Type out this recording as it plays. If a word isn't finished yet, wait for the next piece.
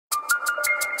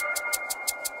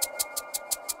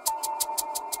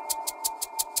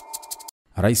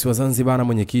Rais wa Zanzibar na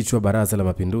mwenyekiti wa Baraza la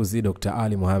Mapinduzi Dr.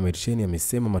 Ali Mohamed Shein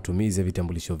amesema matumizi ya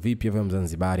vitambulisho vipya vya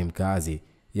Mzanzibari mkazi,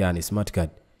 yani smart card,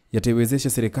 yataiwezesha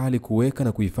serikali kuweka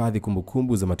na kuhifadhi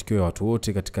kumbukumbu za matukio ya watu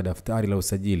wote katika daftari la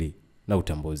usajili na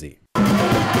utambuzi.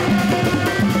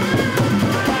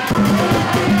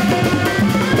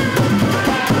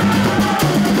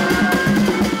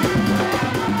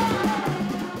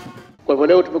 Kwa hivyo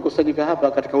leo tumekusanyika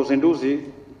hapa katika uzinduzi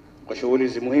wa shughuli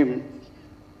hizi muhimu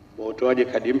wa utoaji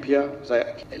kadi mpya za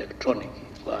elektroniki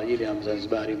kwa ajili ya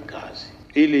Mzanzibari mkazi,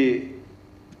 ili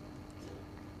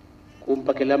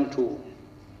kumpa kila mtu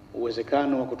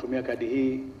uwezekano wa kutumia kadi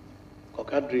hii kwa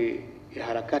kadri ya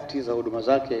harakati za huduma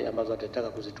zake ambazo atataka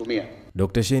kuzitumia.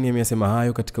 Dr. Shein amesema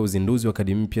hayo katika uzinduzi wa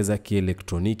kadi mpya za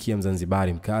kielektroniki ya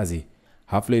Mzanzibari mkazi,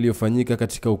 hafla iliyofanyika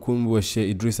katika ukumbi wa Sheikh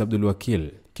Idris Abdul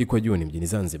Wakil Kikwajuni mjini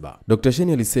Zanzibar. Dr. Shein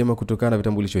alisema kutokana na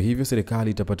vitambulisho hivyo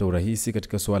serikali itapata urahisi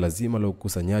katika suala zima la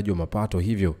ukusanyaji wa mapato,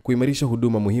 hivyo kuimarisha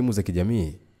huduma muhimu za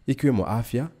kijamii ikiwemo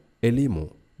afya, elimu,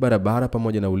 barabara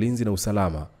pamoja na ulinzi na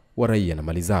usalama wa raia na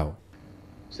mali zao.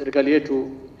 Serikali yetu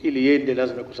ili iende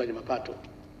lazima kusanya mapato.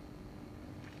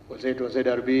 Wazetu wa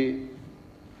ZRB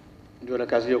ndio na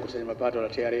kazi ya kusanya mapato na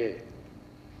TRA.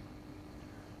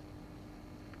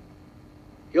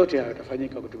 Yote haya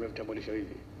yatafanyika kutumia vitambulisho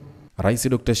hivi. Rais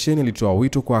Dr. Shein alitoa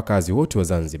wito kwa wakazi wote wa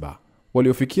Zanzibar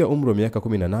waliofikia umri wa miaka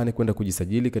 18 kwenda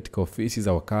kujisajili katika ofisi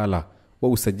za wakala wa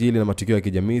usajili na matukio ya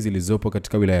kijamii zilizopo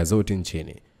katika wilaya zote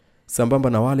nchini, sambamba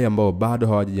na wale ambao bado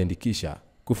hawajajiandikisha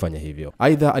kufanya hivyo.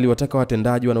 Aidha, aliwataka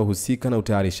watendaji wanaohusika na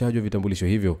utayarishaji wa vitambulisho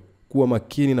hivyo kuwa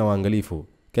makini na waangalifu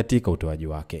katika utoaji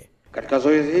wake. Katika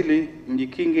zoezi hili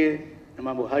mjikinge na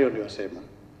mambo hayo niliyosema,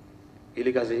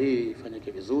 ili kazi hii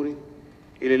ifanyike vizuri,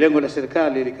 ili lengo la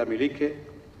serikali likamilike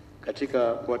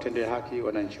katika kuwatendea haki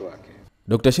wananchi wake.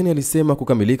 Dr. Shein alisema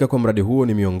kukamilika kwa mradi huo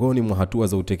ni miongoni mwa hatua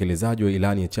za utekelezaji wa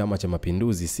ilani ya Chama cha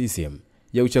Mapinduzi CCM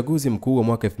ya uchaguzi mkuu wa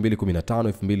mwaka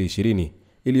 2015-2020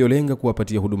 iliyolenga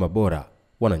kuwapatia huduma bora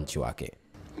wananchi wake.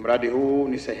 Mradi huu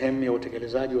ni sehemu ya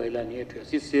utekelezaji wa ilani yetu ya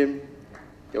CCM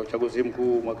ya uchaguzi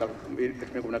mkuu mwaka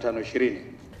 2015-2020.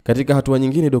 Katika hatua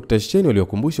nyingine, Dr. Shein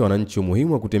aliwakumbusha wananchi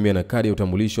umuhimu wa kutembea na kadi ya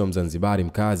utambulisho wa Mzanzibari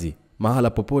mkazi mahala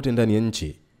popote ndani ya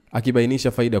nchi,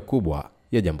 akibainisha faida kubwa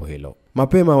ya jambo hilo.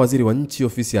 Mapema waziri wa nchi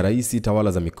ofisi ya Rais,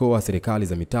 tawala za mikoa, serikali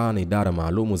za mitaa na idara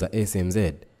maalumu za SMZ,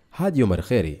 Haji Omar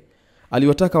Kheri,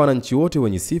 aliwataka wananchi wote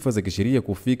wenye sifa za kisheria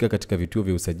kufika katika vituo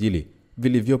vya usajili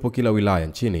vilivyopo kila wilaya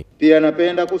nchini. Pia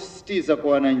napenda kusisitiza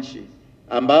kwa wananchi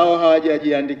ambao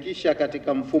hawajajiandikisha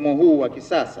katika mfumo huu wa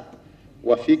kisasa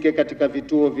wafike katika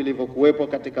vituo vilivyokuwepo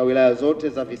katika wilaya zote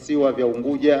za visiwa vya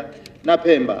Unguja na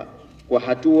Pemba kwa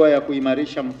hatua ya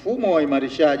kuimarisha mfumo wa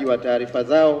imarishaji wa taarifa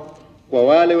zao kwa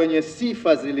wale wenye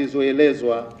sifa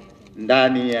zilizoelezwa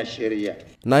ndani ya sheria.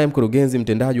 Naye mkurugenzi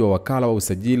mtendaji wa wakala wa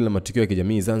usajili na matukio ya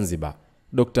kijamii Zanzibar,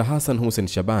 Dr. Hassan Hussein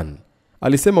Shaban,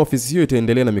 alisema ofisi hiyo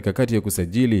itaendelea na mikakati ya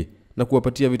kusajili na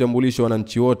kuwapatia vitambulisho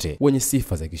wananchi wote wenye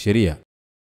sifa za kisheria.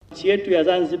 Nchi yetu ya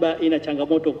Zanzibar ina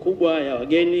changamoto kubwa ya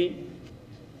wageni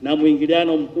na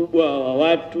mwingiliano mkubwa wa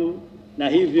watu, na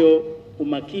hivyo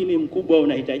umakini mkubwa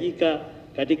unahitajika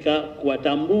katika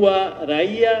kuwatambua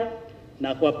raia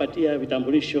na kuwapatia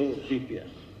vitambulisho vipya.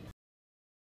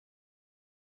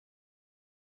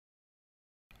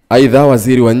 Aidha,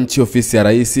 waziri wa nchi ofisi ya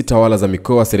Rais, tawala za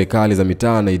mikoa, serikali za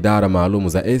mitaa na idara maalumu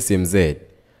za SMZ,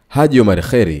 Haji Omar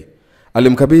Kheri,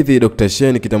 alimkabidhi Dr.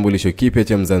 Shein kitambulisho kipya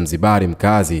cha Mzanzibari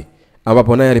mkazi,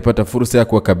 ambapo naye alipata fursa ya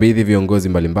kuwakabidhi viongozi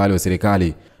mbalimbali wa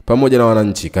serikali pamoja na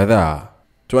wananchi kadhaa.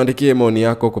 Tuandikie maoni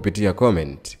yako kupitia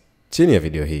comment chini ya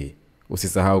video hii.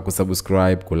 Usisahau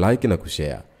kusubscribe, kulike na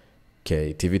kushare.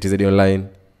 Ktv Tz Online,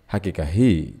 hakika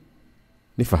hii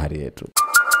ni fahari yetu.